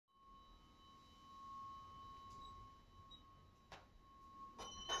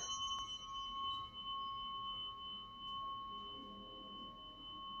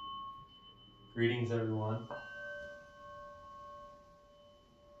Greetings, everyone.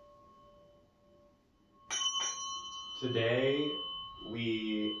 Today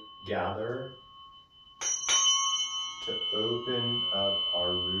we gather to open up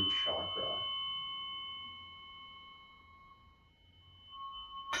our root chakra.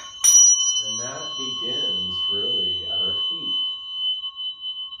 And that begins really at our feet.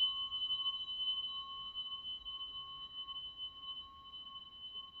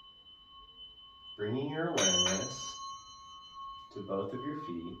 Bringing your awareness to both of your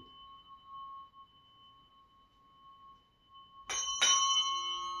feet.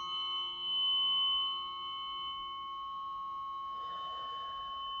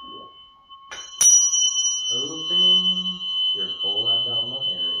 Opening your whole abdominal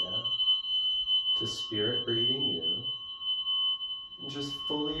area to spirit breathing you, and just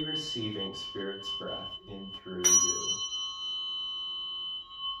fully receiving spirit's breath in through you.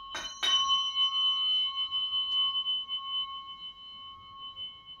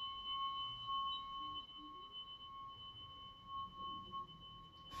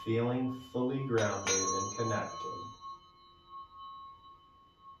 Feeling fully grounded and connected.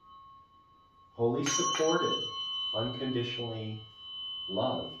 Wholly supported, unconditionally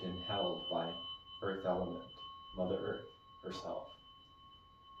loved and held by Earth Element, Mother Earth herself.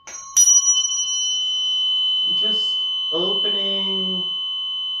 And just opening,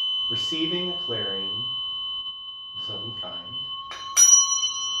 receiving a clearing of some kind.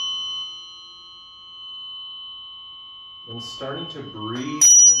 And starting to breathe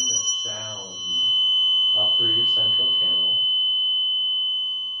in the sound up through your central channel.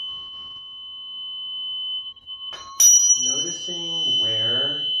 Noticing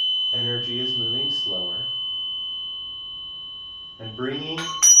where energy is moving slower. And bringing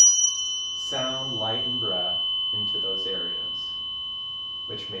sound, light, and breath into those areas,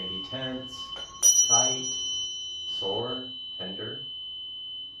 which may be tense, tight, sore, tender.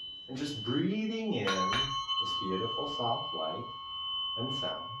 And just breathing in this beautiful soft light and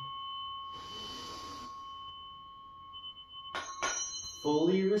sound.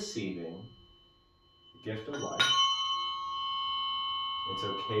 Fully receiving the gift of life. It's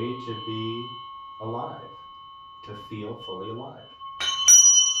okay to be alive, to feel fully alive.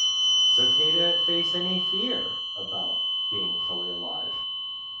 It's okay to face any fear about being fully alive.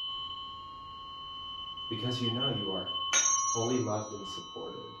 Because you know you are wholly loved and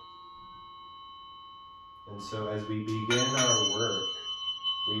supported. And so as we begin our work,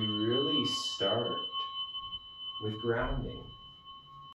 we really start with grounding.